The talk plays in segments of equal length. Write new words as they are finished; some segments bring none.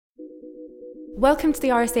Welcome to the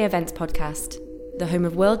RSA Events Podcast, the home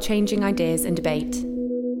of world-changing ideas and debate.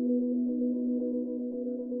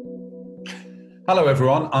 Hello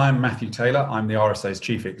everyone, I'm Matthew Taylor, I'm the RSA's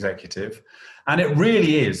Chief Executive, and it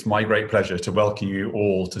really is my great pleasure to welcome you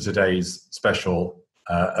all to today's special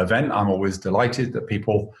event. I'm always delighted that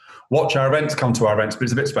people watch our events, come to our events, but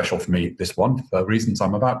it's a bit special for me, this one, for reasons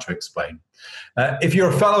I'm about to explain. If you're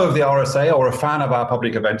a fellow of the RSA or a fan of our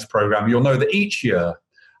public events programme, you'll know that each year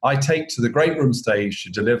I take to the Great Room stage to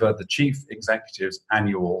deliver the Chief Executive's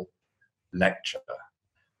annual lecture.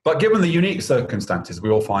 But given the unique circumstances we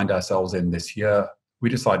all find ourselves in this year, we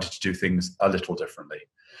decided to do things a little differently.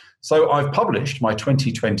 So I've published my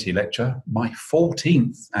 2020 lecture, my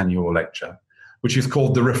 14th annual lecture, which is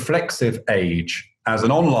called The Reflexive Age, as an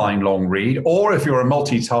online long read, or if you're a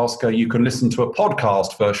multitasker, you can listen to a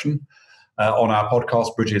podcast version on our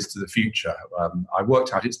podcast Bridges to the Future. I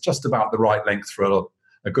worked out it's just about the right length for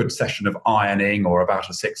a good session of ironing, or about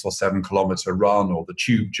a 6 or 7 kilometre run, or the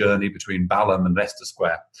tube journey between Balham and Leicester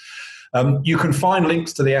Square. You can find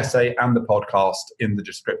links to the essay and the podcast in the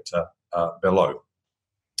descriptor below.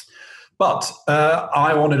 But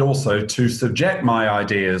I wanted also to subject my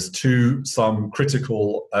ideas to some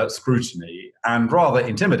critical scrutiny, and rather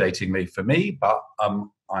intimidatingly for me, but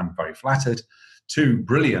I'm very flattered, 2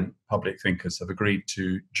 brilliant public thinkers have agreed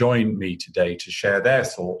to join me today to share their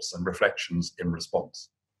thoughts and reflections in response.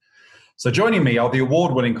 So joining me are the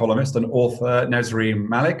award-winning columnist and author Nesrine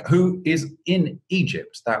Malik, who is in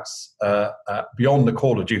Egypt. That's beyond the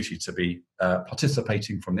call of duty to be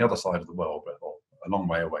participating from the other side of the world, but a long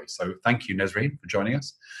way away. So thank you, Nesrine, for joining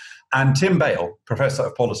us. And Tim Bale, Professor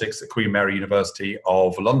of Politics at Queen Mary University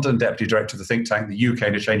of London, Deputy Director of the think tank, The UK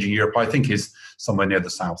and a Changing Europe, I think is somewhere near the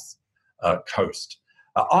south coast.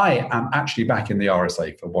 I am actually back in the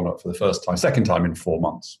RSA for the first time, second time in 4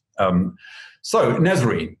 months. So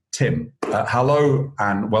Nesrine, Tim, hello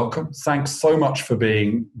and welcome. Thanks so much for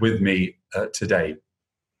being with me today.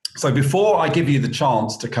 So before I give you the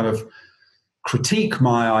chance to kind of critique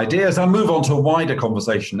my ideas, I'll move on to a wider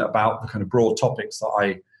conversation about the kind of broad topics that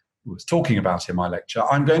I was talking about in my lecture.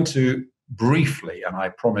 I'm going to briefly, and I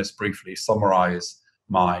promise briefly, summarize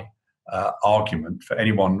my argument for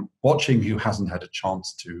anyone watching who hasn't had a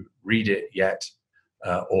chance to read it yet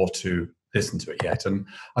or to listen to it yet. And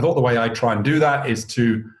I thought the way I try and do that is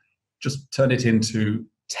to just turn it into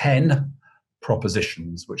 10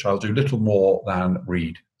 propositions, which I'll do little more than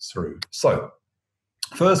read through. So,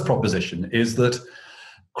 first proposition is that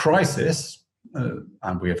crisis,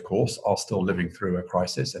 and we of course are still living through a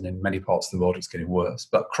crisis, and in many parts of the world it's getting worse,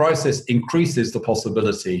 but crisis increases the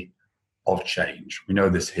possibility of change. We know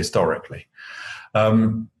this historically.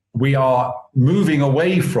 We are moving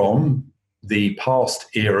away from the past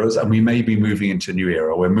eras, and we may be moving into a new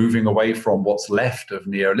era. We're moving away from what's left of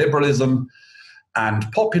neoliberalism,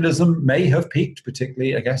 and populism may have peaked,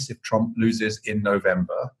 particularly, I guess, if Trump loses in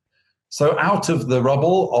November. So out of the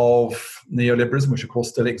rubble of neoliberalism, which of course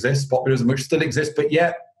still exists, populism, which still exists, but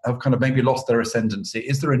yet have kind of maybe lost their ascendancy,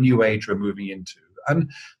 is there a new age we're moving into? And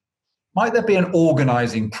might there be an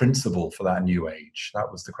organizing principle for that new age?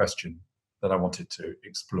 That was the question that I wanted to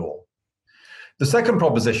explore. The second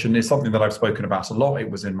proposition is something that I've spoken about a lot. It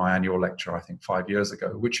was in my annual lecture, I think 5 years ago,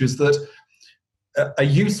 which is that a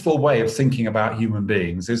useful way of thinking about human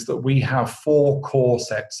beings is that we have 4 core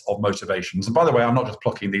sets of motivations. And by the way, I'm not just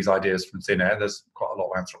plucking these ideas from thin air. There's quite a lot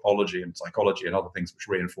of anthropology and psychology and other things which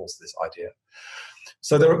reinforce this idea.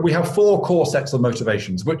 So we have 4 core sets of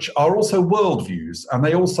motivations, which are also worldviews, and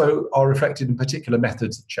they also are reflected in particular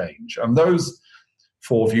methods of change. And those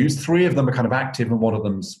 4 views, 3 of them are kind of active and 1 of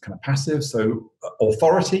them's kind of passive. So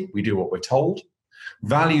authority, we do what we're told.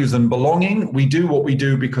 Values and belonging, we do what we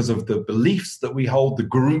do because of the beliefs that we hold, the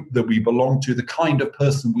group that we belong to, the kind of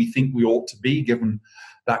person we think we ought to be given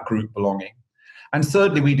that group belonging. And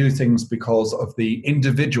thirdly, we do things because of the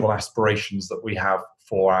individual aspirations that we have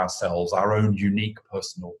for ourselves, our own unique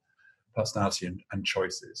personality and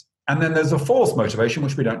choices. And then there's a 4th motivation,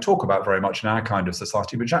 which we don't talk about very much in our kind of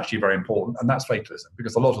society, but it's actually very important, and that's fatalism,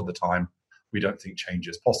 because a lot of the time we don't think change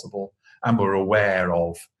is possible, and we're aware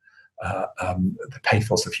of the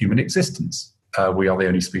pathos of human existence. We are the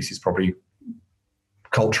only species probably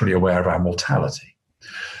culturally aware of our mortality.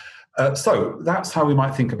 So that's how we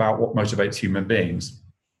might think about what motivates human beings.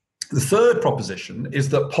 The third proposition is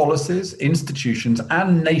that policies, institutions,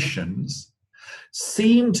 and nations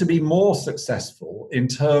seem to be more successful in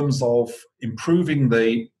terms of improving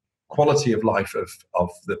the quality of life of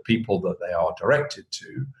the people that they are directed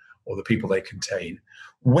to, or the people they contain,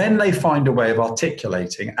 when they find a way of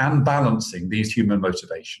articulating and balancing these human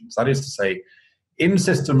motivations. That is to say, in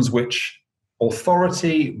systems which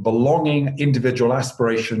authority, belonging, individual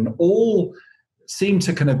aspiration, all seem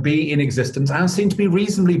to kind of be in existence and seem to be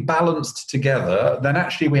reasonably balanced together, then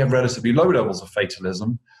actually we have relatively low levels of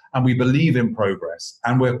fatalism, and we believe in progress,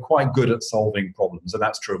 and we're quite good at solving problems. And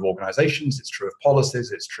that's true of organizations, it's true of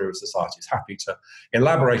policies, it's true of societies. Happy to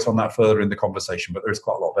elaborate on that further in the conversation, but there is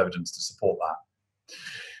quite a lot of evidence to support that.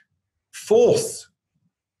 Fourth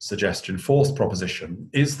suggestion, fourth proposition,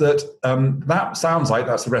 is that that sounds like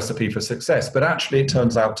that's a recipe for success, but actually it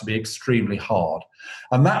turns out to be extremely hard.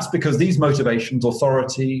 And that's because these motivations,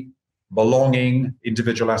 authority, belonging,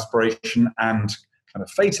 individual aspiration, and kind of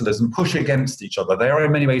fatalism, push against each other. They are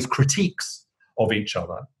in many ways critiques of each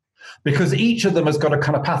other, because each of them has got a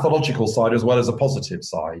kind of pathological side as well as a positive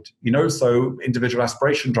side. So individual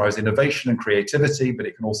aspiration drives innovation and creativity, but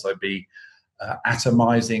it can also be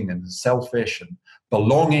atomizing and selfish, and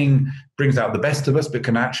belonging brings out the best of us, but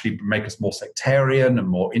can actually make us more sectarian and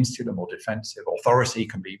more insular, more defensive. Authority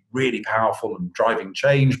can be really powerful and driving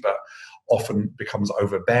change, but often becomes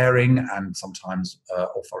overbearing and sometimes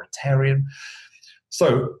authoritarian.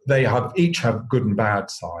 So they each have good and bad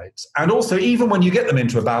sides. And also, even when you get them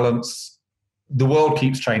into a balance, the world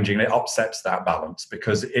keeps changing. It upsets that balance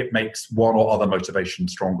because it makes one or other motivation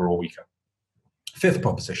stronger or weaker. Fifth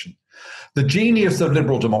proposition: the genius of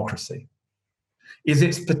liberal democracy is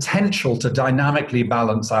its potential to dynamically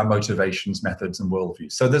balance our motivations, methods, and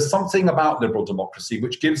worldviews. So there's something about liberal democracy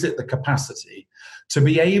which gives it the capacity to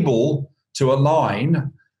be able to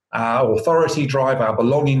align our authority drive, our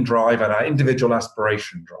belonging drive, and our individual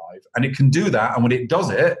aspiration drive. And it can do that, and when it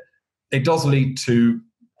does lead to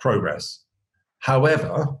progress.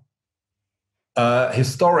 However,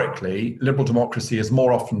 historically, liberal democracy has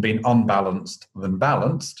more often been unbalanced than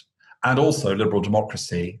balanced. And also, liberal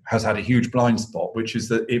democracy has had a huge blind spot, which is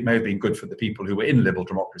that it may have been good for the people who were in liberal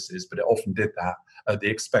democracies, but it often did that at the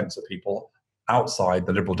expense of people outside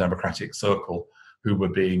the liberal democratic circle who were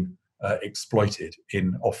being exploited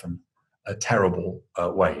in often terrible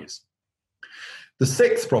ways. The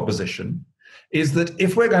sixth proposition is that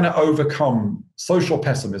if we're going to overcome social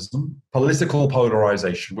pessimism, political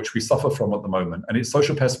polarization, which we suffer from at the moment, and it's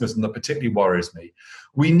social pessimism that particularly worries me,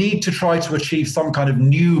 we need to try to achieve some kind of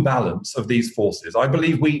new balance of these forces. I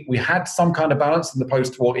believe we had some kind of balance in the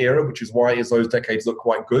post-war era, which is why those decades look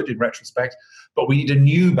quite good in retrospect, but we need a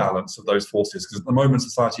new balance of those forces, because at the moment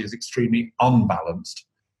society is extremely unbalanced.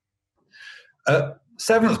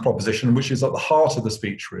 Seventh proposition, which is at the heart of the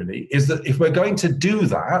speech really, is that if we're going to do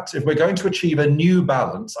that, if we're going to achieve a new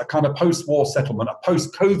balance, a kind of post-war settlement, a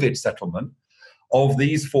post-COVID settlement of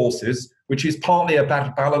these forces, which is partly a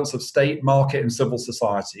balance of state, market, and civil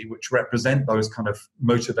society, which represent those kind of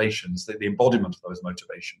motivations, the embodiment of those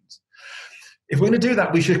motivations. If we're going to do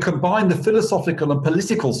that, we should combine the philosophical and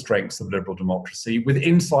political strengths of liberal democracy with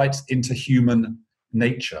insights into human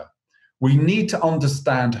nature. We need to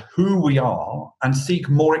understand who we are and seek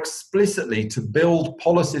more explicitly to build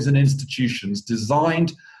policies and institutions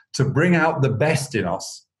designed to bring out the best in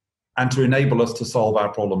us and to enable us to solve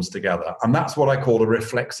our problems together. And that's what I call a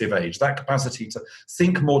reflexive age, that capacity to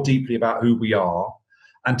think more deeply about who we are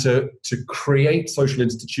and to create social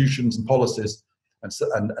institutions and policies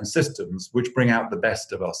and systems which bring out the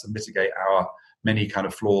best of us and mitigate our many kind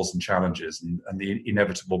of flaws and challenges and the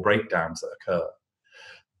inevitable breakdowns that occur.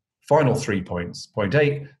 Final 3 points. Point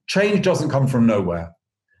 8, change doesn't come from nowhere.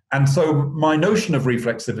 And so my notion of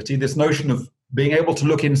reflexivity, this notion of being able to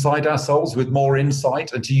look inside ourselves with more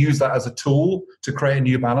insight and to use that as a tool to create a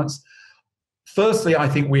new balance. Firstly, I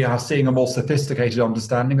think we are seeing a more sophisticated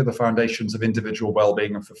understanding of the foundations of individual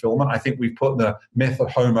well-being and fulfillment. I think we've put the myth of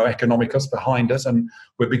Homo economicus behind us, and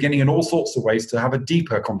we're beginning in all sorts of ways to have a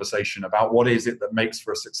deeper conversation about what is it that makes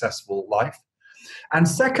for a successful life. And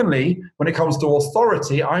secondly, when it comes to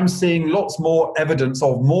authority, I'm seeing lots more evidence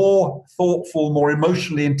of more thoughtful, more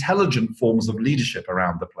emotionally intelligent forms of leadership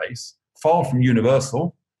around the place. Far from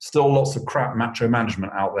universal, still lots of crap macho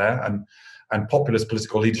management out there and populist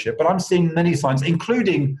political leadership. But I'm seeing many signs,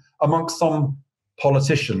 including amongst some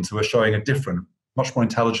politicians who are showing a different, much more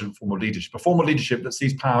intelligent form of leadership. A form of leadership that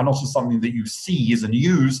sees power not as something that you seize and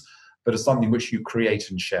use, but as something which you create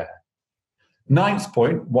and share. Ninth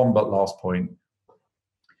point, one but last point.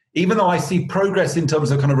 Even though I see progress in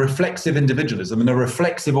terms of kind of reflexive individualism and a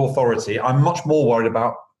reflexive authority, I'm much more worried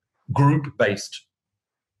about group-based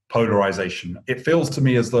polarization. It feels to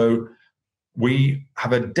me as though we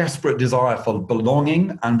have a desperate desire for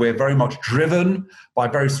belonging, and we're very much driven by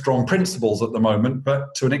very strong principles at the moment,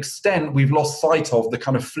 but to an extent we've lost sight of the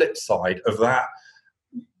kind of flip side of that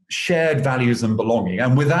shared values and belonging.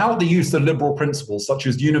 And without the use of liberal principles such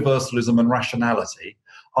as universalism and rationality,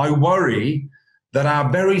 I worry that our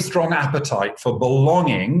very strong appetite for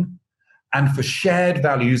belonging and for shared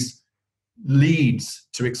values leads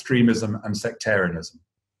to extremism and sectarianism.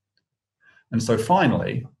 And so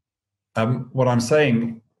finally, what I'm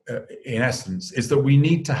saying in essence is that we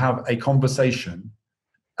need to have a conversation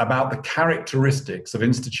about the characteristics of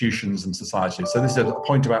institutions and societies. So this is a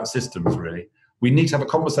point about systems, really. We need to have a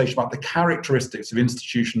conversation about the characteristics of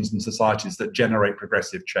institutions and societies that generate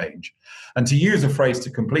progressive change. And to use a phrase to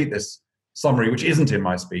complete this summary, which isn't in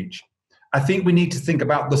my speech, I think we need to think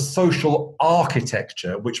about the social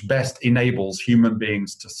architecture which best enables human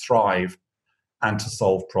beings to thrive and to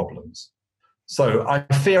solve problems. So I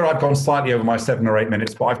fear I've gone slightly over my 7 or 8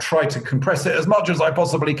 minutes, but I've tried to compress it as much as I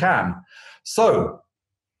possibly can. So,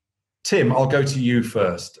 Tim, I'll go to you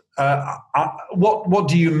first. What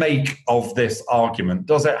do you make of this argument?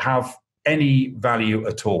 Does it have any value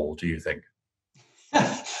at all, do you think?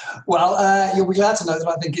 Well, you'll be glad to know that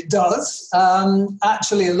I think it does.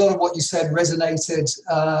 Actually, a lot of what you said resonated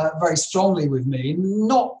very strongly with me,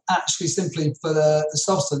 not actually simply for the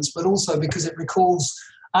substance, but also because it recalls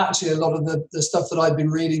actually a lot of the stuff that I've been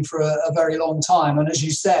reading for a very long time. And as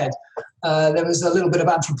you said, there was a little bit of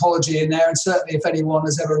anthropology in there, and certainly if anyone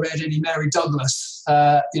has ever read any Mary Douglas,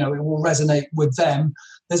 it will resonate with them.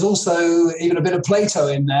 There's also even a bit of Plato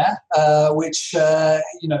in there, which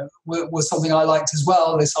was something I liked as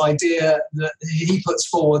well, this idea that he puts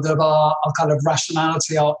forward of our kind of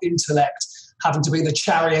rationality, our intellect, having to be the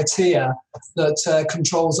charioteer that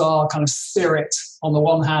controls our kind of spirit on the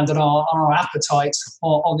one hand and our appetite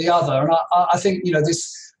on the other. And I think,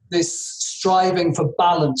 this striving for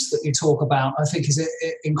balance that you talk about, I think is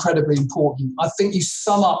incredibly important. I think you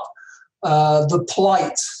sum up the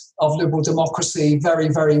plight of liberal democracy very,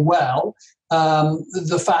 very well.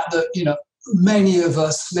 The fact that, many of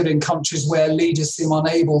us live in countries where leaders seem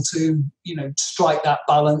unable to, strike that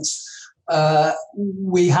balance.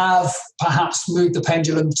 We have perhaps moved the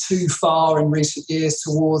pendulum too far in recent years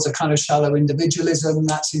towards a kind of shallow individualism.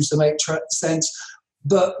 That seems to make sense.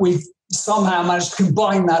 But we've somehow managed to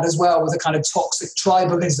combine that as well with a kind of toxic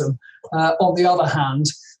tribalism on the other hand.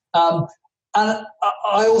 And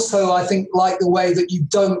I also, I think, like the way that you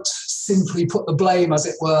don't simply put the blame, as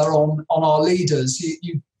it were, on our leaders.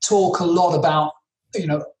 You talk a lot about,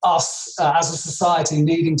 us as a society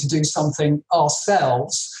needing to do something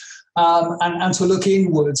ourselves. And to look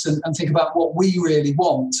inwards and think about what we really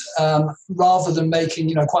want, rather than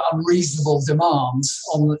making, quite unreasonable demands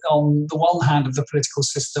on the one hand of the political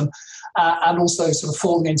system, and also sort of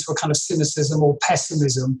falling into a kind of cynicism or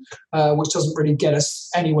pessimism, which doesn't really get us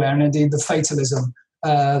anywhere, and indeed the fatalism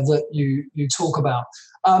that you talk about.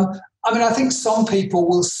 I think some people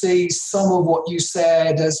will see some of what you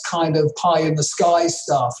said as kind of pie in the sky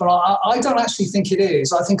stuff. And I don't actually think it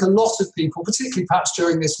is. I think a lot of people, particularly perhaps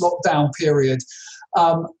during this lockdown period,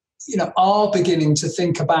 are beginning to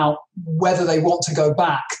think about whether they want to go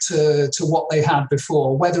back to what they had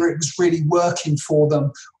before, whether it was really working for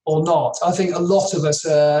them or not. I think a lot of us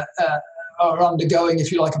are undergoing,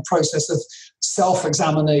 if you like, a process of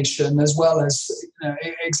self-examination as well as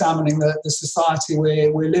examining the society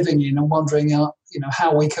we're living in and wondering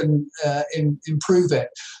how we can improve it.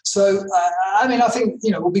 So I think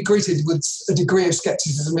we'll be greeted with a degree of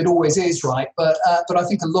skepticism. It always is, right? But I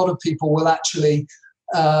think a lot of people will actually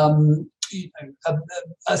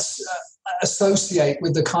associate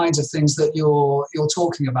with the kinds of things that you're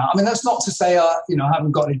talking about. I mean, that's not to say I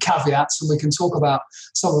haven't got any caveats, and we can talk about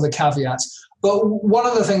some of the caveats. But one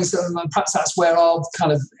of the things that, perhaps that's where I'll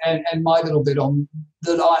kind of end my little bit on,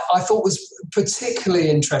 that I thought was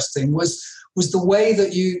particularly interesting was the way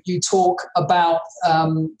that you talk about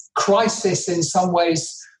crisis in some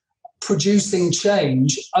ways producing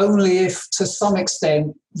change only if, to some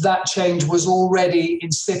extent, that change was already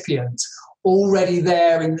incipient, already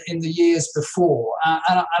there in the years before.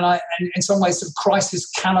 And in some ways, the crisis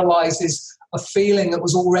canalizes a feeling that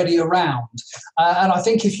was already around. And I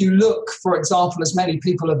think if you look, for example, as many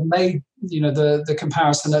people have made, the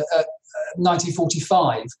comparison at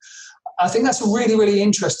 1945, I think that's a really, really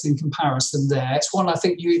interesting comparison there. It's one I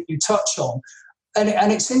think you touch on.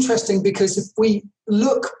 And it's interesting because if we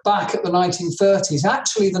look back at the 1930s,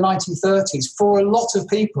 actually the 1930s, for a lot of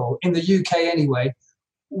people in the UK anyway,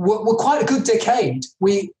 were quite a good decade.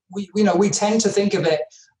 We tend to think of it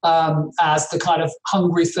as the kind of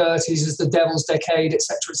hungry 30s, as the devil's decade, et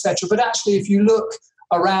cetera, et cetera. But actually, if you look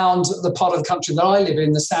around the part of the country that I live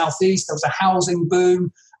in, the southeast, there was a housing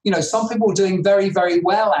boom. Some people were doing very, very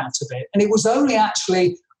well out of it. And it was only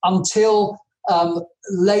actually until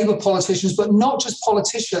Labour politicians, but not just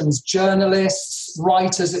politicians, journalists,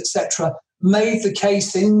 writers, etc., made the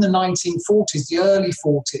case in the 1940s, the early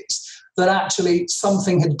 40s, that actually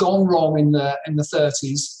something had gone wrong in the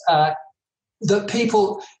 30s, that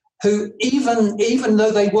people who, even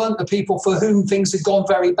though they weren't the people for whom things had gone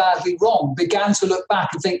very badly wrong, began to look back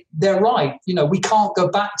and think, they're right, we can't go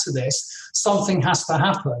back to this, something has to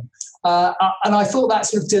happen. And I thought that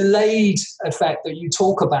sort of delayed effect that you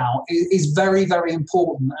talk about is very, very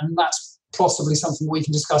important, and that's possibly something we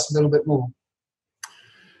can discuss a little bit more.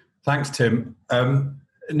 Thanks, Tim.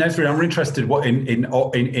 Nesrine, I'm interested in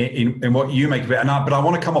what you make of it, but I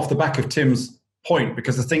want to come off the back of Tim's point,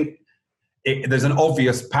 because I think there's an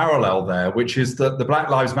obvious parallel there, which is that the Black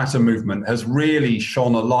Lives Matter movement has really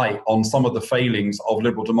shone a light on some of the failings of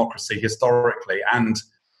liberal democracy historically and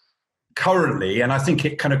currently, and I think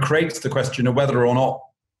it kind of creates the question of whether or not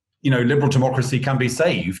liberal democracy can be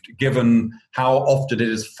saved, given how often it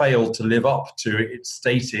has failed to live up to its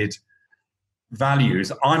stated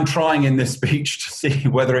values. I'm trying in this speech to see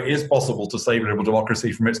whether it is possible to save liberal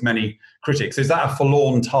democracy from its many critics. Is that a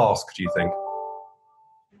forlorn task, do you think?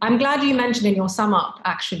 I'm glad you mentioned in your sum up,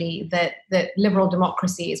 actually, that liberal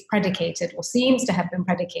democracy is predicated, or seems to have been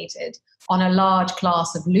predicated, on a large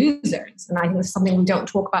class of losers. And I think it's something we don't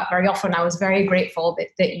talk about very often. I was very grateful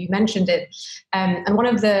that you mentioned it. And one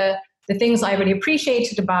of the things I really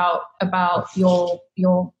appreciated about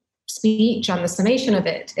your speech and the summation of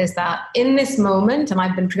it is that in this moment, and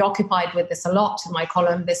I've been preoccupied with this a lot in my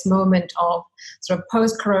column, this moment of sort of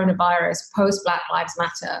post-coronavirus, post-Black Lives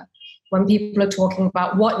Matter, when people are talking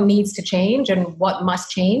about what needs to change and what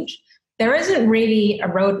must change, there isn't really a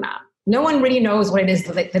roadmap. No one really knows what it is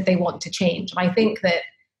that they want to change. And I think that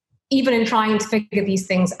even in trying to figure these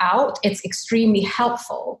things out, it's extremely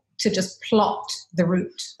helpful to just plot the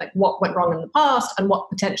route, like what went wrong in the past and what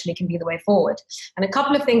potentially can be the way forward. And a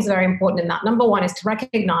couple of things are very important in that. Number one is to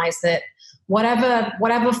recognize that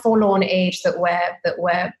whatever forlorn age that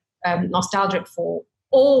we're nostalgic for,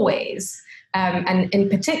 always, and in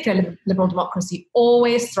particular, liberal democracy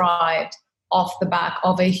always thrived off the back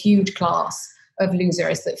of a huge class of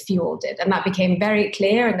losers that fueled it. And that became very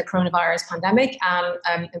clear in the coronavirus pandemic and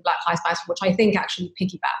in Black Lives Matter, which I think actually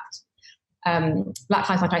piggybacked. Black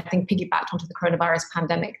Lives Matter, I think, piggybacked onto the coronavirus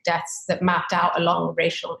pandemic deaths that mapped out along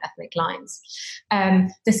racial and ethnic lines.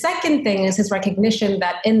 The second thing is his recognition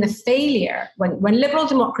that in the failure, when liberal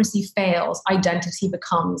democracy fails, identity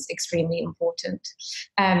becomes extremely important.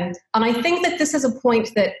 And I think that this is a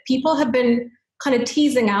point that people have been kind of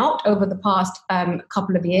teasing out over the past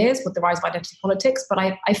couple of years with the rise of identity politics, but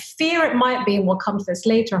I fear it might be, and we'll come to this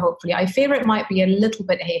later, hopefully, I fear it might be a little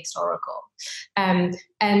bit ahistorical.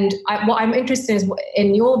 What I'm interested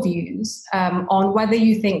in your views on whether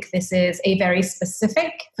you think this is a very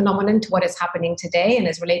specific phenomenon to what is happening today and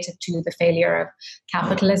is related to the failure of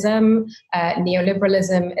capitalism,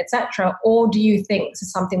 neoliberalism, etc., or do you think this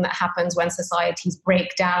is something that happens when societies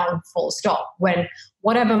break down full stop, when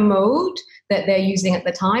whatever mode that they're using at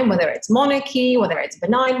the time, whether it's monarchy, whether it's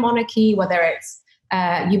benign monarchy, whether it's,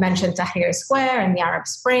 you mentioned Tahrir Square and the Arab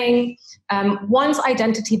Spring, once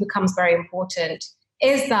identity becomes very important,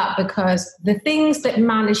 is that because the things that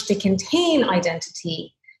managed to contain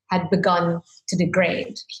identity had begun to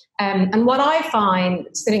degrade? And what I find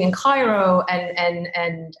sitting in Cairo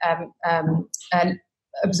and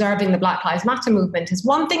observing the Black Lives Matter movement is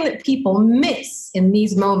one thing that people miss in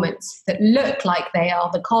these moments that look like they are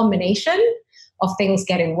the culmination of things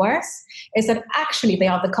getting worse, is that actually they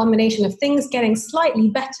are the combination of things getting slightly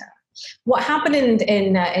better. What happened in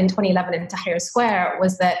 2011 in Tahrir Square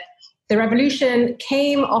was that the revolution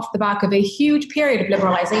came off the back of a huge period of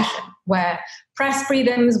liberalization, where press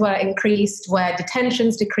freedoms were increased, where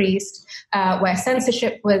detentions decreased, where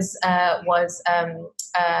censorship was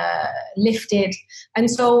lifted. And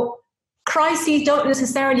so crises don't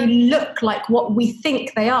necessarily look like what we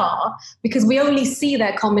think they are because we only see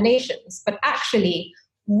their combinations. But actually,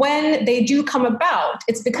 when they do come about,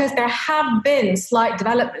 it's because there have been slight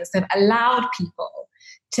developments that have allowed people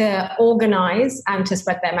to organize and to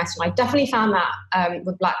spread their message. And I definitely found that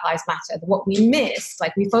with Black Lives Matter. What we missed,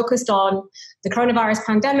 like we focused on the coronavirus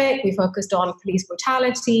pandemic, we focused on police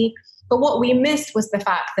brutality, but what we missed was the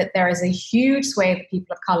fact that there is a huge swathe of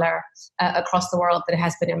people of color across the world that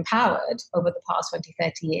has been empowered over the past 20,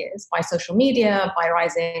 30 years by social media, by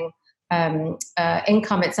rising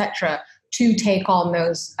income, etc., to take on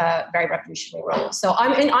those very revolutionary roles. So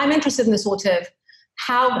I'm interested in the sort of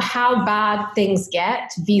how bad things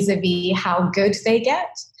get vis-a-vis how good they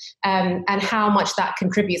get, and how much that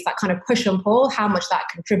contributes, that kind of push and pull, how much that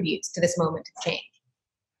contributes to this moment of change.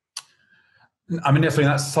 I mean,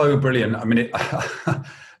 that's so brilliant. I mean,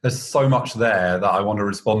 there's so much there that I want to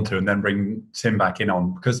respond to and then bring Tim back in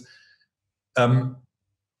on, because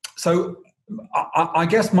so I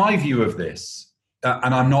guess my view of this,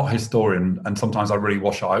 and I'm not a historian, and sometimes I really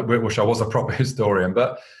wish I was a proper historian,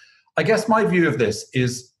 but I guess my view of this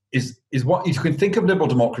is what you can think of liberal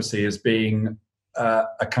democracy as being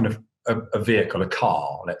a kind of a vehicle, a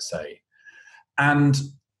car, let's say. And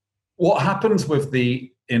what happens with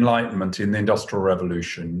the Enlightenment in the Industrial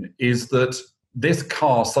Revolution is that this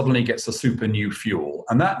car suddenly gets a super new fuel,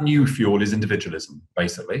 and that new fuel is individualism,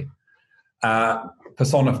 basically. In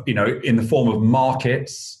the form of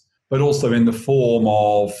markets, but also in the form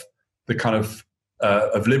of the kind of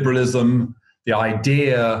liberalism, the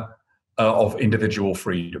idea of individual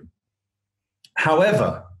freedom.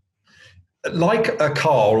 However, like a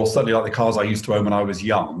car, or certainly like the cars I used to own when I was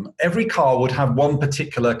young, every car would have one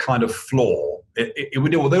particular kind of flaw.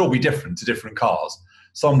 They'd all be different to different cars.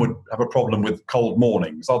 Some would have a problem with cold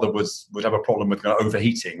mornings, others would have a problem with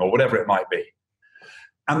overheating or whatever it might be.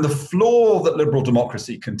 And the flaw that liberal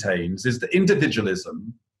democracy contains is that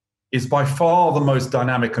individualism is by far the most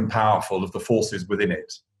dynamic and powerful of the forces within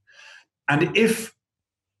it. And if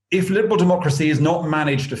liberal democracy is not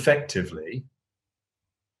managed effectively,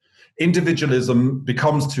 individualism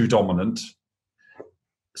becomes too dominant,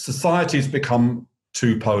 societies become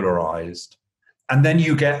too polarized, and then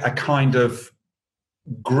you get a kind of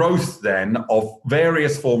growth then of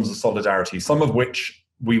various forms of solidarity, some of which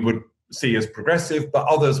we would see as progressive, but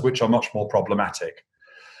others which are much more problematic.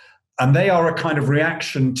 And they are a kind of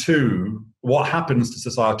reaction to what happens to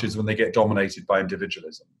societies when they get dominated by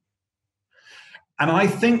individualism. And I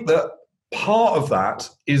think that part of that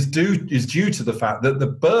is due to the fact that the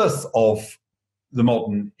birth of the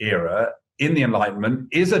modern era in the Enlightenment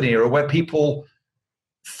is an era where people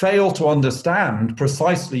fail to understand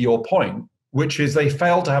precisely your point, which is they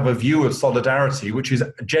fail to have a view of solidarity which is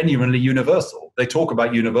genuinely universal. They talk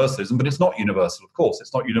about universalism, but it's not universal, of course.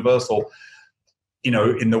 It's not universal,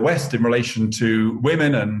 in the West in relation to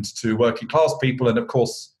women and to working class people. And of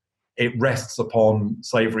course, it rests upon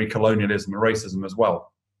slavery, colonialism, and racism as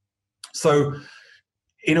well. So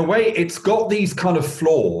in a way, it's got these kind of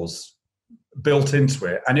flaws built into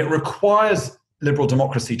it, and it requires liberal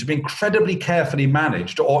democracy to be incredibly carefully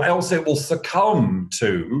managed, or else it will succumb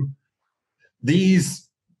to these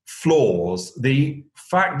flaws, the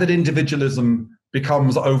fact that individualism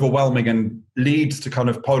becomes overwhelming and leads to kind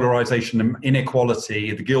of polarization and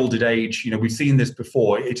inequality, the Gilded Age. We've seen this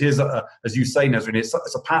before. It is, as you say, Nesrine, it's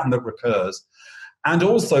a pattern that recurs. And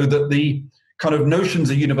also that the kind of notions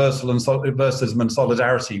of universalism and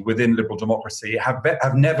solidarity within liberal democracy have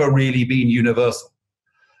never really been universal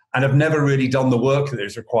and have never really done the work that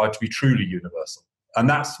is required to be truly universal. And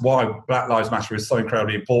that's why Black Lives Matter is so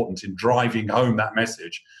incredibly important in driving home that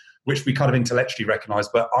message, which we kind of intellectually recognize.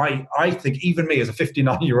 But I think even me as a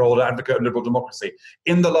 59-year-old advocate of liberal democracy,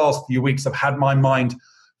 in the last few weeks, have had my mind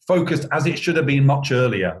focused, as it should have been much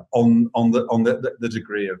earlier, on the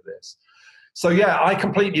degree of this. So yeah, I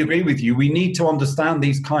completely agree with you. We need to understand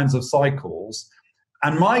these kinds of cycles.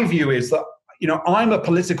 And my view is that, I'm a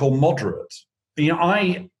political moderate.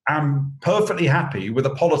 I am perfectly happy with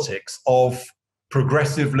the politics of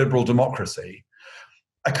progressive liberal democracy,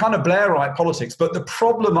 a kind of Blairite politics. But the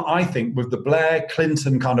problem, I think, with the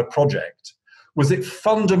Blair-Clinton kind of project was it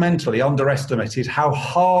fundamentally underestimated how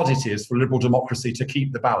hard it is for liberal democracy to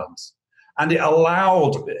keep the balance. And it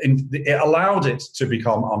allowed it to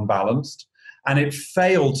become unbalanced, and it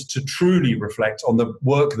failed to truly reflect on the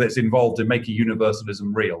work that's involved in making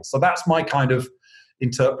universalism real. So that's my kind of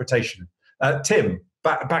interpretation. Tim,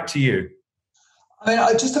 back to you. I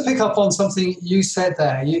mean, just to pick up on something you said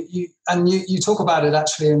there, you talk about it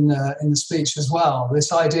actually in the speech as well.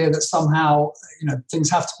 This idea that somehow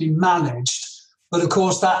things have to be managed, but of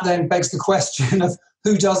course that then begs the question of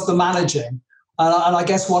who does the managing. And I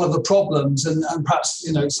guess one of the problems, and perhaps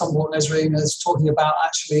some of what Nesrine is talking about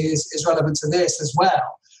actually is relevant to this as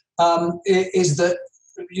well, is that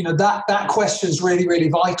that question is really, really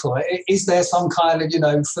vital. Is there some kind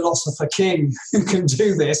of, philosopher king who can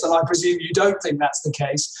do this? And I presume you don't think that's the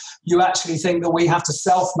case. You actually think that we have to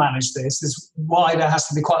self-manage this. This is why there has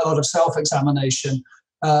to be quite a lot of self-examination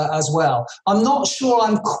as well. I'm not sure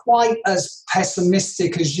I'm quite as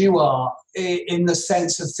pessimistic as you are in the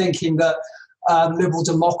sense of thinking that liberal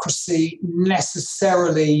democracy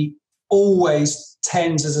necessarily always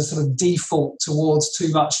tends as a sort of default towards too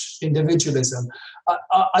much individualism.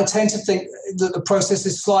 I tend to think that the process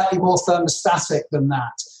is slightly more thermostatic than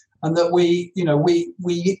that, and that we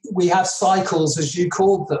have cycles, as you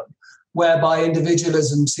called them, whereby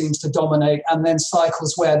individualism seems to dominate, and then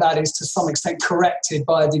cycles where that is to some extent corrected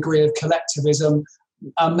by a degree of collectivism,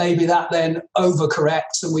 and maybe that then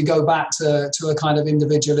overcorrects and we go back to a kind of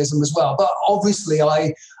individualism as well. But obviously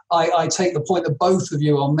I I take the point that both of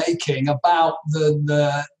you are making about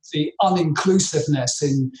the uninclusiveness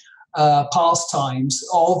in past times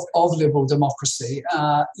of liberal democracy,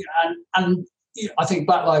 and I think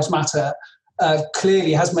Black Lives Matter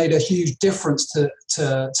clearly has made a huge difference to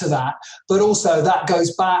that. But also that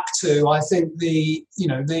goes back to, I think, the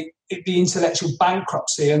intellectual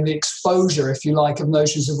bankruptcy and the exposure, if you like, of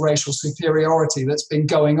notions of racial superiority that's been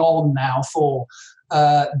going on now for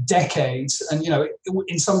decades. And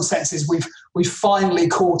in some senses, we've finally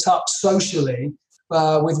caught up socially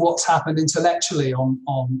with what's happened intellectually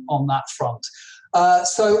on that front.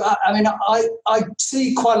 So I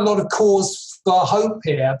see quite a lot of cause for hope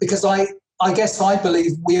here, because I guess I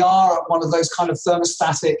believe we are at one of those kind of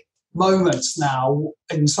thermostatic moments now,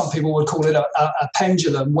 and some people would call it a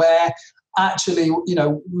pendulum, where actually,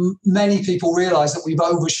 many people realize that we've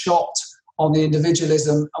overshot on the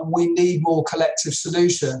individualism and we need more collective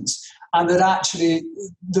solutions, and that actually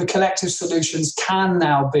the collective solutions can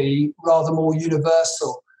now be rather more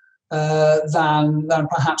universal than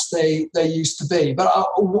perhaps they used to be. But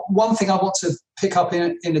one thing I want to pick up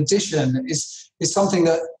in addition is something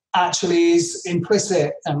that actually is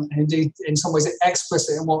implicit and indeed in some ways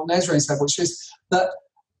explicit in what Nesrine said, which is that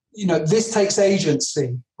this takes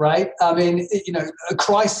agency, right? I mean, a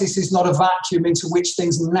crisis is not a vacuum into which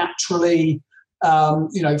things naturally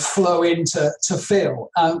flow into fill.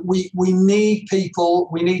 We need people,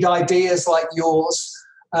 we need ideas like yours.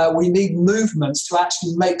 We need movements to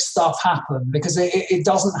actually make stuff happen, because it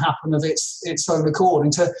doesn't happen of its own accord.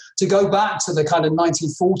 And to go back to the kind of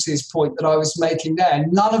 1940s point that I was making there,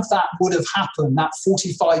 none of that would have happened. That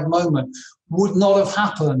 45 moment would not have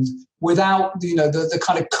happened without the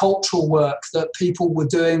kind of cultural work that people were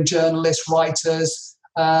doing, journalists, writers,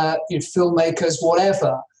 filmmakers,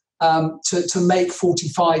 whatever. To make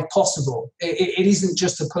 45 possible. It isn't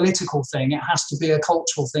just a political thing, it has to be a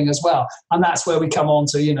cultural thing as well. And that's where we come on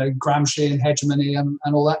to, Gramsci and hegemony and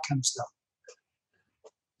all that kind of stuff.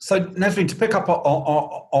 So, Nesrine, to pick up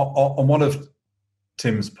on one of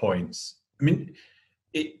Tim's points, I mean,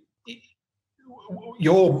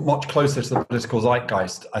 you're much closer to the political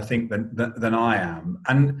zeitgeist, I think, than I am.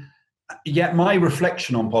 And yet my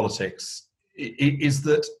reflection on politics is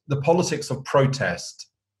that the politics of protest,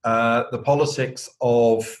 the politics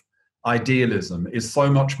of idealism is so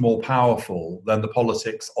much more powerful than the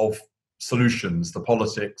politics of solutions, the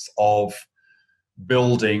politics of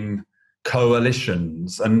building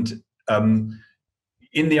coalitions. And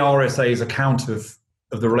in the RSA's account of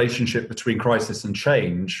the relationship between crisis and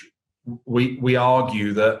change, we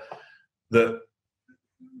argue that the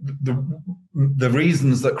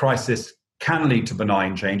reasons that crisis can lead to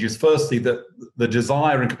benign change is firstly that the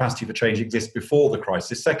desire and capacity for change exists before the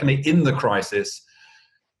crisis. Secondly, in the crisis,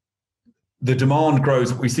 the demand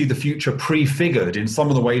grows. We see the future prefigured in some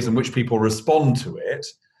of the ways in which people respond to it.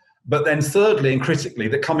 But then thirdly and critically,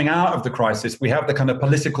 that coming out of the crisis, we have the kind of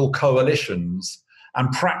political coalitions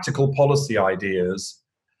and practical policy ideas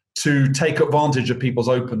to take advantage of people's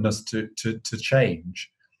openness to change.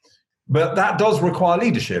 But that does require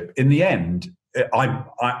leadership in the end.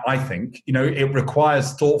 I think, it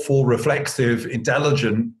requires thoughtful, reflexive,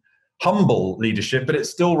 intelligent, humble leadership, but it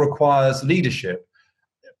still requires leadership.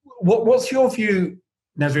 What's your view,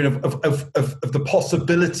 Nesrine, of the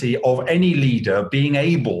possibility of any leader being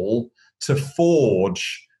able to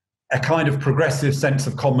forge a kind of progressive sense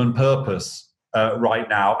of common purpose right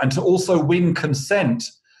now, and to also win consent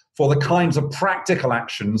for the kinds of practical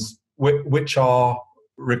actions which are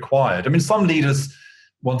required? I mean, some leaders,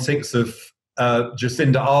 one thinks of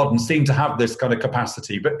Jacinda Ardern, seem to have this kind of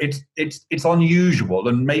capacity, but it's unusual,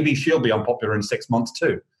 and maybe she'll be unpopular in 6 months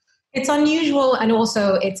too. It's unusual, and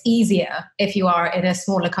also it's easier if you are in a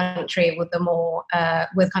smaller country with the more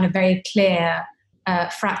with kind of very clear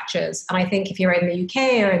fractures. And I think if you're in the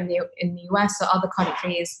UK or in the US or other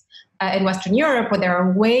countries in Western Europe, where there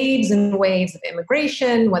are waves and waves of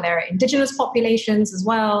immigration, where there are indigenous populations as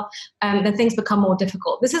well, then things become more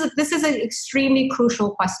difficult. This is an extremely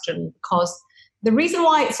crucial question, because the reason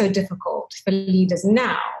why it's so difficult for leaders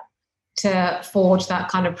now to forge that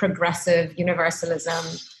kind of progressive universalism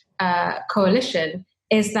coalition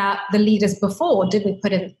is that the leaders before didn't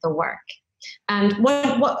put in the work. And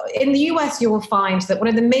what in the US, you will find that one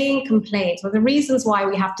of the main complaints, or the reasons why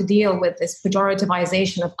we have to deal with this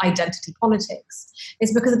pejorativization of identity politics,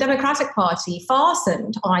 is because the Democratic Party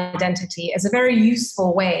fastened on identity as a very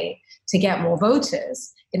useful way to get more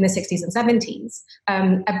voters in the 60s and 70s,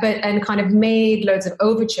 and kind of made loads of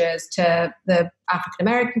overtures to the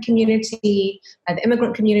African-American community, the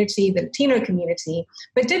immigrant community, the Latino community,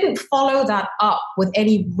 but didn't follow that up with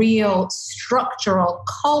any real structural,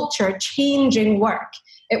 culture-changing work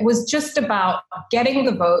It was just about getting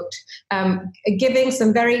the vote, giving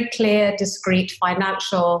some very clear, discrete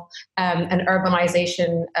financial and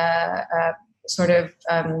urbanization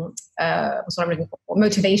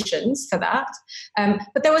motivations for that.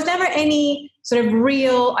 But there was never any sort of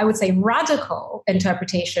real, I would say, radical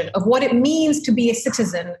interpretation of what it means to be a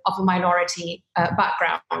citizen of a minority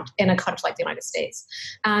background in a country like the United States.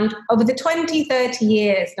 And over the 20, 30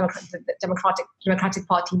 years the Democratic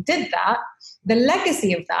Party did that, the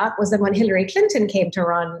legacy of that was that when Hillary Clinton came to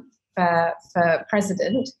run for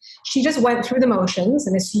president, she just went through the motions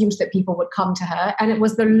and assumed that people would come to her, and it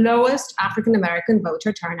was the lowest African-American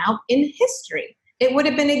voter turnout in history. It would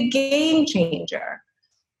have been a game changer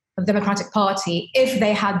of the Democratic Party if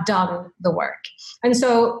they had done the work. And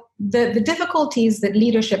so the difficulties that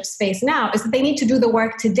leaderships face now is that they need to do the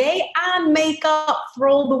work today and make up for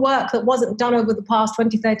all the work that wasn't done over the past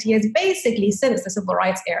 20, 30 years, basically since the civil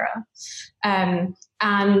rights era.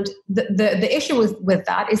 And the issue with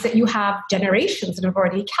that is that you have generations that have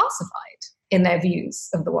already calcified in their views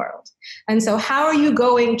of the world. And so how are you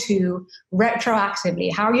going to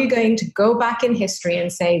retroactively, how are you going to go back in history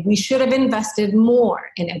and say, we should have invested more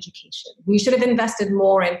in education. We should have invested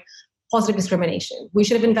more in positive discrimination. We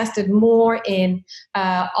should have invested more in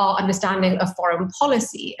our understanding of foreign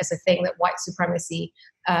policy as a thing that white supremacy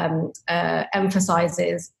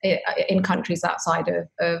emphasizes in countries outside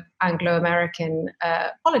of Anglo-American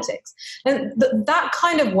politics. And that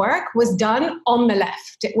kind of work was done on the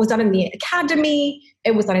left. It was done in the academy,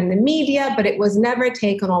 it was done in the media, but it was never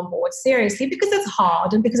taken on board seriously because it's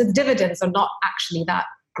hard and because its dividends are not actually that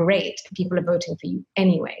great. People are voting for you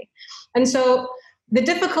anyway. And so the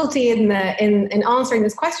difficulty in answering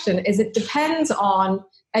this question is it depends on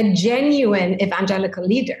a genuine evangelical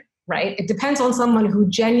leader, right? It depends on someone who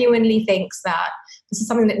genuinely thinks that this is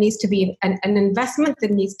something that needs to be an investment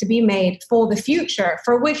that needs to be made for the future,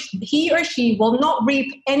 for which he or she will not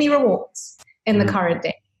reap any rewards in the current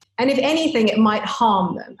day. And if anything, it might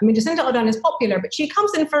harm them. I mean, Jacinda Ardern is popular, but she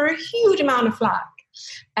comes in for a huge amount of flack.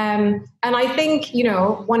 And I think,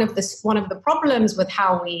 one of the problems with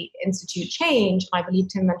how we institute change, and I believe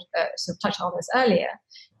Tim sort of touched on this earlier,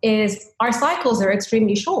 is our cycles are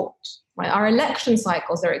extremely short. Right? Our election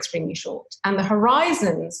cycles are extremely short, and the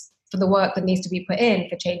horizons for the work that needs to be put in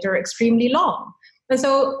for change are extremely long. And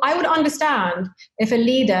so I would understand if a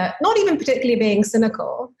leader, not even particularly being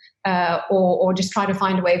cynical or just try to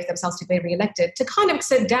find a way for themselves to be re-elected, to kind of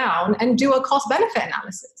sit down and do a cost-benefit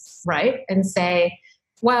analysis, right? And say,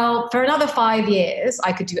 well, for another 5 years,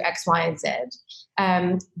 I could do X, Y, and Z.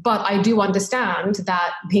 But I do understand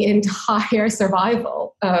that the entire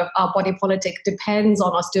survival of our body politic depends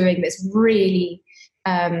on us doing this really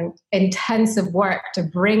intensive work to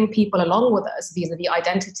bring people along with us vis-a-vis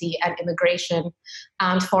identity and immigration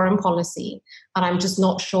and foreign policy. And I'm just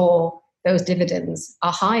not sure those dividends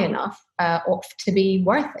are high enough to be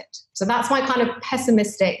worth it. So that's my kind of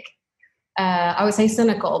pessimistic, I would say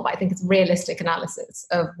cynical, but I think it's realistic analysis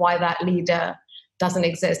of why that leader doesn't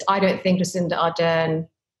exist. I don't think Jacinda Ardern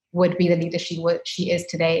would be the leader she is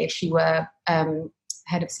today if she were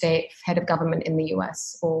head of state, head of government in the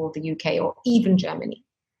US or the UK or even Germany.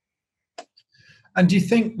 And do you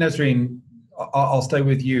think, Nesrine, I'll stay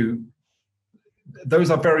with you,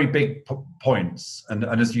 those are very big points. And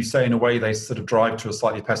as you say, in a way, they sort of drive to a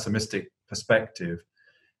slightly pessimistic perspective.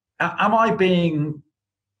 Am I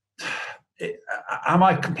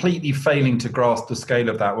completely failing to grasp the scale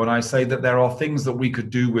of that when I say that there are things that we could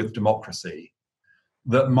do with democracy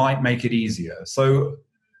that might make it easier? So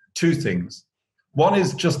two things. One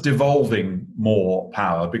is just devolving more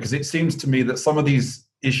power, because it seems to me that some of these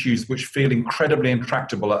issues which feel incredibly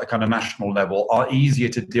intractable at a kind of national level are easier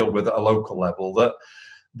to deal with at a local level,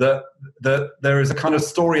 that there is a kind of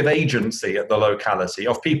story of agency at the locality,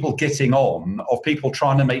 of people getting on, of people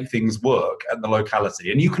trying to make things work at the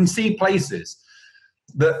locality. And you can see places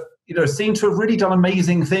that seem to have really done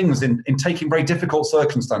amazing things in taking very difficult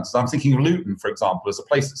circumstances. I'm thinking of Luton, for example, as a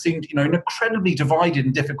place that seemed an incredibly divided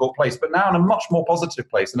and difficult place, but now in a much more positive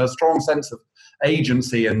place and a strong sense of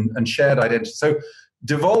agency and shared identity. So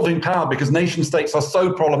devolving power, because nation states are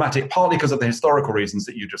so problematic, partly because of the historical reasons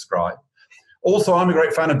that you described. Also, I'm a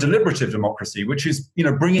great fan of deliberative democracy, which is,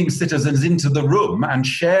 bringing citizens into the room and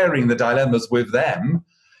sharing the dilemmas with them.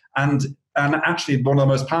 And actually, one of the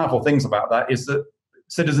most powerful things about that is that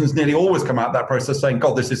citizens nearly always come out of that process saying,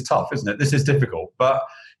 God, this is tough, isn't it? This is difficult, but,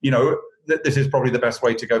 this is probably the best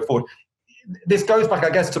way to go forward. This goes back, I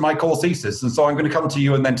guess, to my core thesis. And so I'm going to come to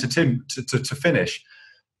you and then to Tim to finish.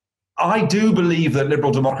 I do believe that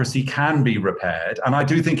liberal democracy can be repaired, and I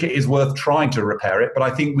do think it is worth trying to repair it, but I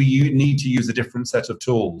think we need to use a different set of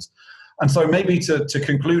tools. And so maybe to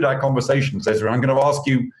conclude our conversation, Cesare, I'm going to ask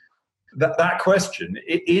you that question.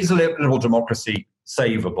 Is liberal democracy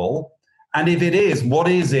savable? And if it is, what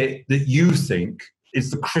is it that you think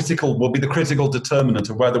is will be the critical determinant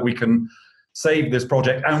of whether we can save this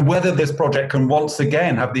project and whether this project can once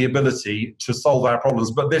again have the ability to solve our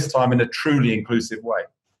problems, but this time in a truly inclusive way?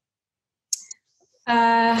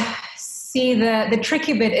 See, the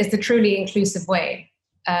tricky bit is the truly inclusive way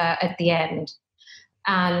at the end.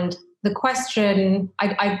 And the question,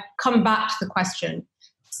 I come back to the question,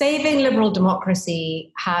 saving liberal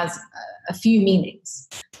democracy has a few meanings.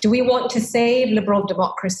 Do we want to save liberal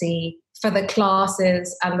democracy for the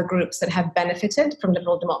classes and the groups that have benefited from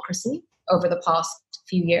liberal democracy over the past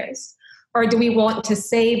few years? Or do we want to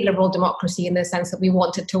save liberal democracy in the sense that we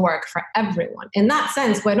want it to work for everyone? In that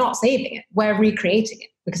sense, we're not saving it, we're recreating it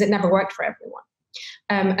because it never worked for everyone.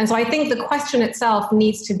 And so I think the question itself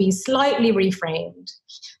needs to be slightly reframed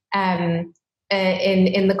in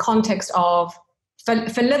the context of,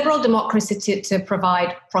 for liberal democracy to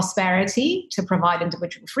provide prosperity, to provide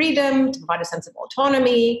individual freedom, to provide a sense of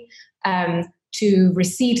autonomy, to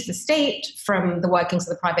recede the state from the workings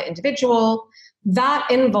of the private individual, that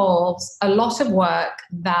involves a lot of work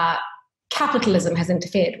that capitalism has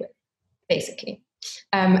interfered with, basically.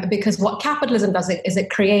 Because what capitalism does is it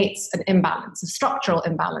creates an imbalance, a structural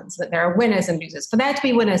imbalance, that there are winners and losers. For there to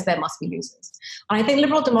be winners, there must be losers. And I think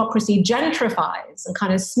liberal democracy gentrifies and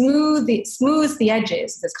kind of smooths the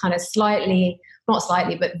edges, this kind of not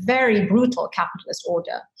slightly, but very brutal capitalist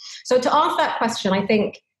order. So to answer that question, I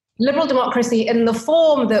think liberal democracy in the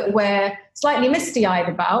form that we're slightly misty-eyed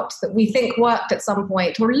about, that we think worked at some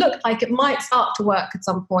point or looked like it might start to work at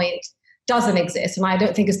some point, doesn't exist. And I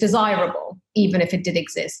don't think it's desirable, even if it did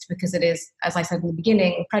exist, because it is, as I said in the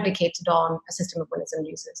beginning, predicated on a system of winners and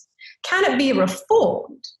losers. Can it be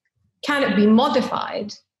reformed? Can it be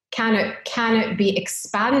modified? Can it be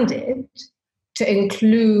expanded to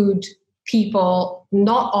include people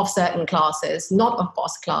not of certain classes, not of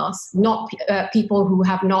boss class, not people who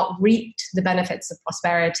have not reaped the benefits of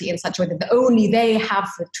prosperity in such a way that only they have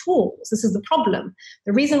the tools? This is the problem.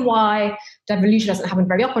 The reason why devolution doesn't happen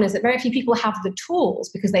very often is that very few people have the tools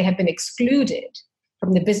because they have been excluded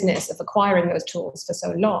from the business of acquiring those tools for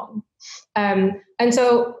so long. And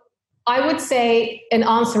so I would say, in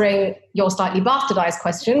answering your slightly bastardized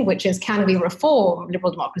question, which is, can we reform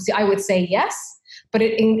liberal democracy? I would say yes. But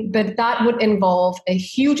that would involve a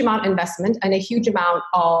huge amount of investment and a huge amount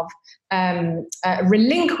of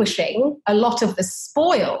relinquishing a lot of the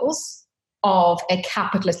spoils of a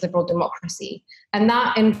capitalist liberal democracy. And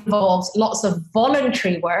that involves lots of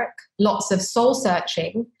voluntary work, lots of soul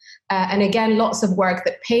searching, and again, lots of work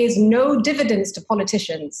that pays no dividends to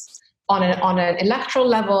politicians on an electoral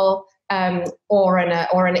level, or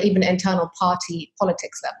an even internal party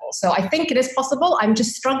politics level. So I think it is possible. I'm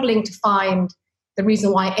just struggling to find the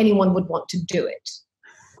reason why anyone would want to do it.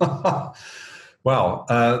 Well,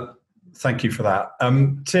 thank you for that.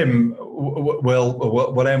 Tim,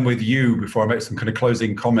 we'll end with you before I make some kind of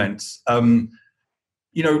closing comments. I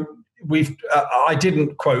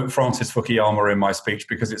didn't quote Francis Fukuyama in my speech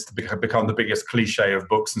because it's become the biggest cliche of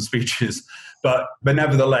books and speeches, but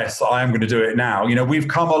nevertheless, I am going to do it now. We've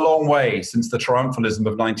come a long way since the triumphalism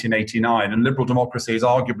of 1989, and liberal democracy is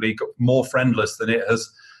arguably more friendless than it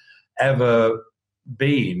has ever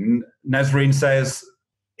been. Nesrine says,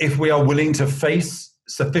 if we are willing to face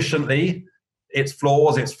sufficiently its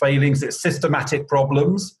flaws, its failings, its systematic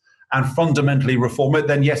problems, and fundamentally reform it,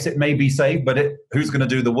 then yes, it may be saved, but who's going to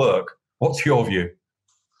do the work? What's your view?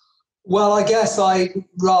 Well, I guess I'm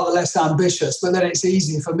rather less ambitious, but then it's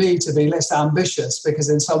easy for me to be less ambitious because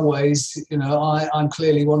in some ways, I'm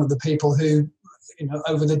clearly one of the people who,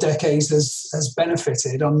 over the decades has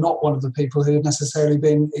benefited. I'm not one of the people who have necessarily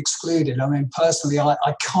been excluded. I mean, personally,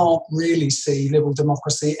 I can't really see liberal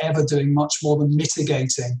democracy ever doing much more than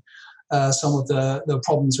mitigating some of the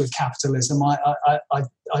problems with capitalism.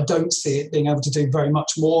 I don't see it being able to do very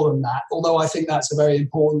much more than that, although I think that's a very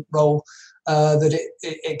important role that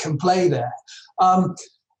it can play there. I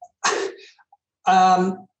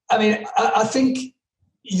think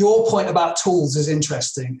your point about tools is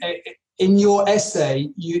interesting. In your essay,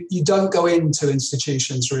 you don't go into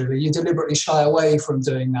institutions, really. You deliberately shy away from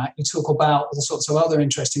doing that. You talk about all sorts of other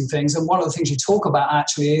interesting things. And one of the things you talk about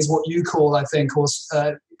actually is what you call, I think, or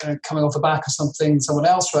coming off the back of something someone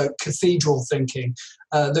else wrote, cathedral thinking,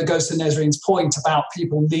 that goes to Nesrine's point about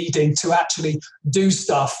people needing to actually do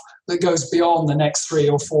stuff that goes beyond the next 3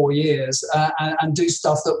 or 4 years and do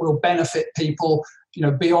stuff that will benefit people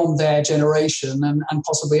beyond their generation and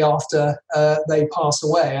possibly after they pass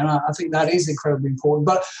away. And I think that is incredibly important.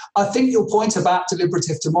 But I think your point about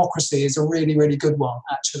deliberative democracy is a really, really good one,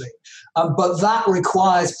 actually. But that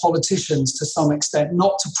requires politicians to some extent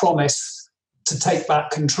not to promise to take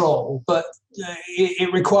back control, but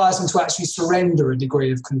it requires them to actually surrender a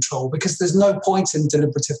degree of control, because there's no point in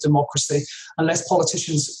deliberative democracy unless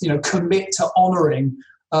politicians, commit to honouring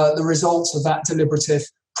the results of that deliberative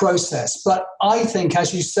process. But I think,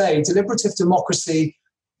 as you say, deliberative democracy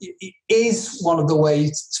is one of the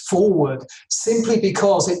ways forward, simply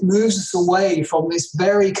because it moves us away from this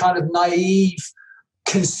very kind of naive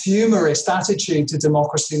consumerist attitude to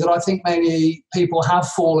democracy that I think many people have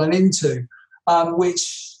fallen into.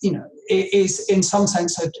 Which, is in some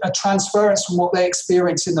sense a transference from what they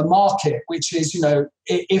experience in the market, which is,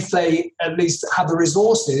 if they at least have the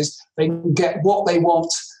resources, they can get what they want,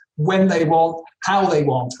 when they want, how they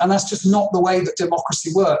want. And that's just not the way that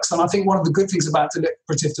democracy works. And I think one of the good things about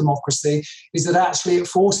deliberative democracy is that actually it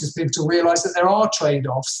forces people to realise that there are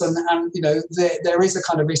trade-offs and there is a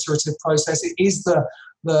kind of iterative process. It is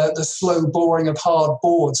the slow boring of hard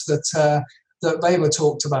boards that Weber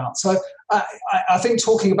talked about. So I think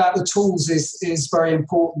talking about the tools is very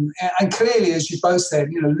important. And clearly, as you both said,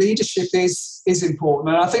 leadership is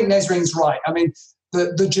important. And I think Nesrin's right. I mean,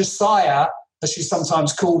 the Josiah, as she's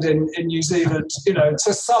sometimes called in New Zealand,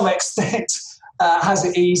 to some extent has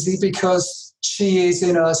it easy because she is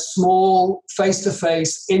in a small,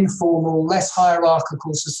 face-to-face, informal, less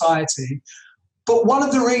hierarchical society. But one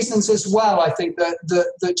of the reasons as well, I think, that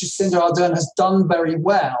Jacinda Ardern has done very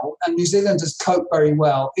well, and New Zealand has coped very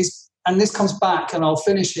well, is, and this comes back, and I'll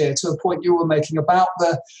finish here, to a point you were making about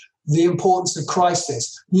the importance of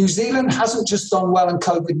crisis. New Zealand hasn't just done well in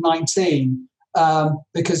COVID-19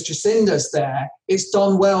 because Jacinda's there. It's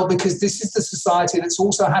done well because this is the society that's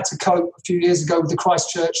also had to cope a few years ago with the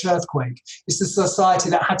Christchurch earthquake. It's the society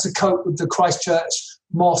that had to cope with the Christchurch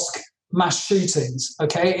mosque mass shootings,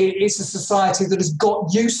 okay? It's a society that has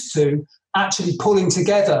got used to actually pulling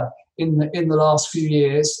together in the last few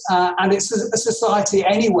years. And it's a society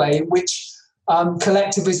anyway in which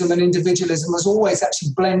collectivism and individualism has always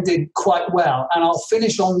actually blended quite well. And I'll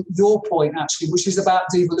finish on your point, actually, which is about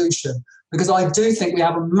devolution, because I do think we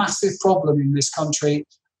have a massive problem in this country,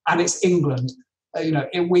 and it's England.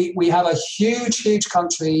 We have a huge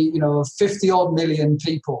country, of 50-odd million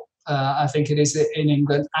people, I think it is, in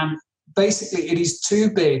England, and basically, it is too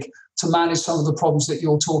big to manage some of the problems that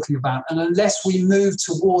you're talking about. And unless we move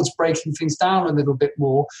towards breaking things down a little bit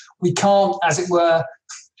more, we can't, as it were,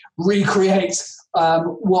 recreate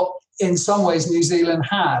what in some ways New Zealand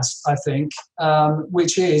has, I think,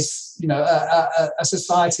 which is, a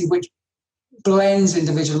society which blends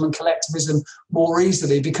individualism and collectivism more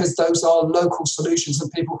easily, because those are local solutions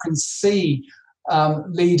and people can see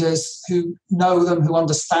leaders who know them, who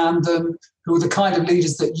understand them, who are the kind of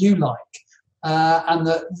leaders that you like, and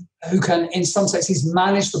who can, in some senses,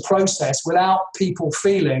 manage the process without people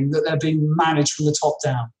feeling that they're being managed from the top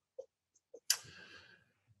down.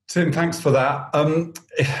 Tim, thanks for that.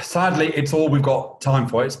 Sadly, it's all we've got time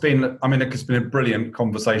for. It's been a brilliant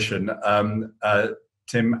conversation.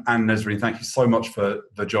 Tim and Nesrin, thank you so much for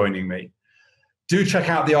joining me. Do check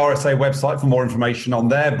out the RSA website for more information on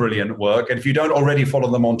their brilliant work. And if you don't already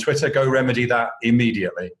follow them on Twitter, go remedy that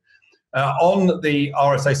immediately. On the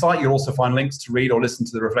RSA site, you'll also find links to read or listen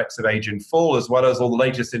to The Reflexive Age in full, as well as all the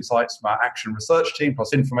latest insights from our Action Research team,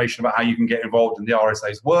 plus information about how you can get involved in the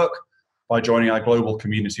RSA's work by joining our global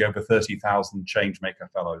community, over 30,000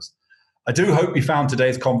 Changemaker Fellows. I do hope you found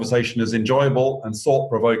today's conversation as enjoyable and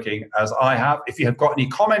thought-provoking as I have. If you have got any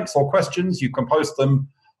comments or questions, you can post them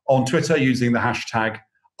on Twitter using the hashtag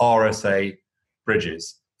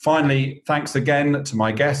RSABridges. Finally, thanks again to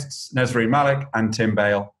my guests, Nesrin Malik and Tim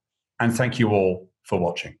Bale, and thank you all for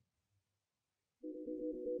watching.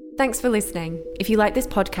 Thanks for listening. If you like this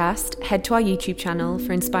podcast, head to our YouTube channel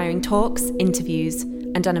for inspiring talks, interviews,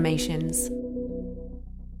 and animations.